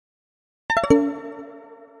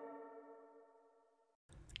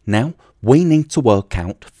Now, we need to work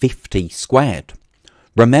out 50 squared.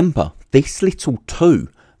 Remember, this little 2,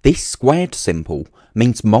 this squared symbol,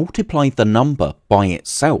 means multiply the number by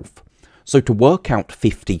itself. So to work out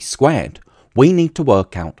 50 squared, we need to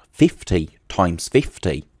work out 50 times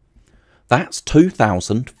 50. That's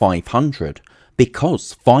 2,500,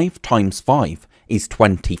 because 5 times 5 is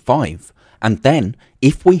 25. And then,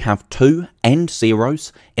 if we have 2 end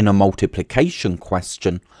zeros in a multiplication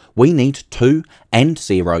question, we need 2 end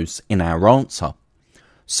zeros in our answer.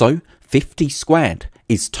 So, 50 squared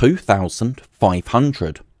is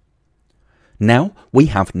 2,500. Now, we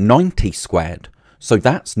have 90 squared, so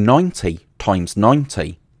that's 90 times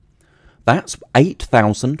 90. That's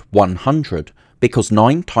 8,100, because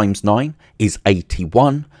 9 times 9 is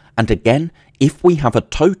 81, and again, if we have a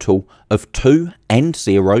total of 2 end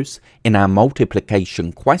zeros in our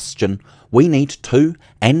multiplication question, we need 2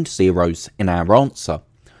 end zeros in our answer.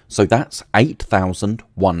 So that's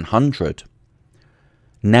 8,100.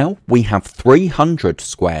 Now we have 300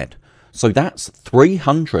 squared, so that's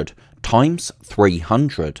 300 times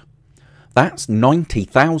 300. That's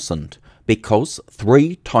 90,000, because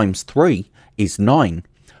 3 times 3 is 9.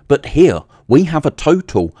 But here we have a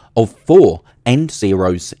total of 4 end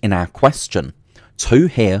zeros in our question, 2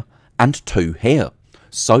 here and 2 here.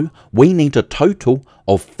 So we need a total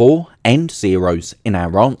of 4 end zeros in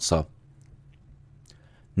our answer.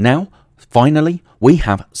 Now, finally, we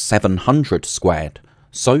have 700 squared.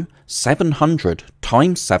 So 700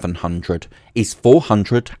 times 700 is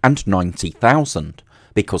 490,000,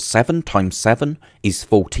 because 7 times 7 is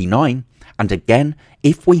 49. And again,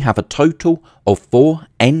 if we have a total of 4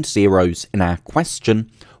 end zeros in our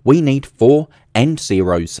question, we need 4 end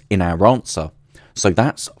zeros in our answer. So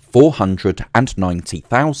that's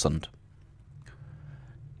 490,000.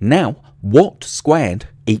 Now, what squared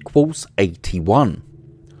equals 81?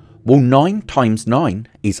 Well, 9 times 9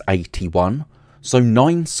 is 81, so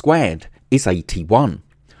 9 squared is 81.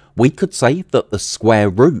 We could say that the square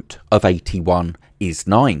root of 81 is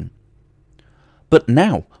 9. But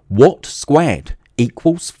now, what squared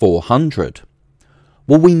equals 400?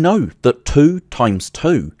 Well, we know that 2 times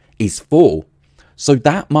 2 is 4, so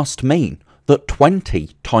that must mean that 20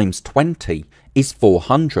 times 20 is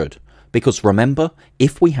 400, because remember,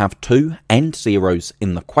 if we have 2 end zeros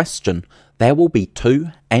in the question, there will be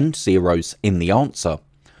 2 end zeros in the answer.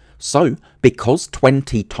 So, because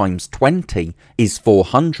 20 times 20 is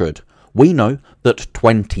 400, we know that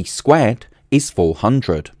 20 squared is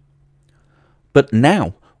 400. But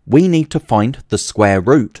now, we need to find the square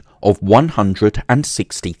root of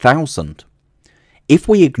 160,000. If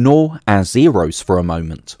we ignore our zeros for a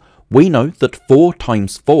moment, we know that 4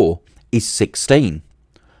 times 4 is 16.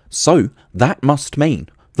 So that must mean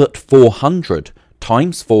that 400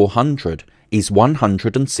 times 400 is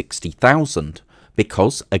 160,000,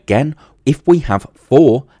 because again, if we have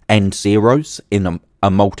 4 end zeros in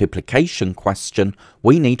a multiplication question,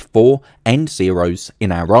 we need 4 end zeros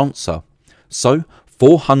in our answer. So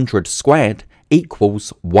 400 squared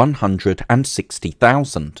equals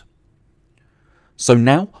 160,000. So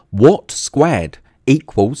now, what squared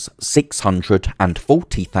equals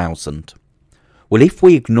 640,000? Well, if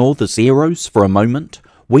we ignore the zeros for a moment,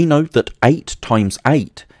 we know that 8 times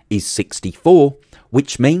 8 is 64,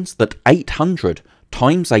 which means that 800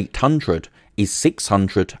 times 800 is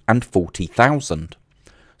 640,000.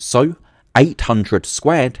 So 800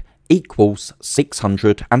 squared equals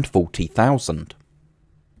 640,000.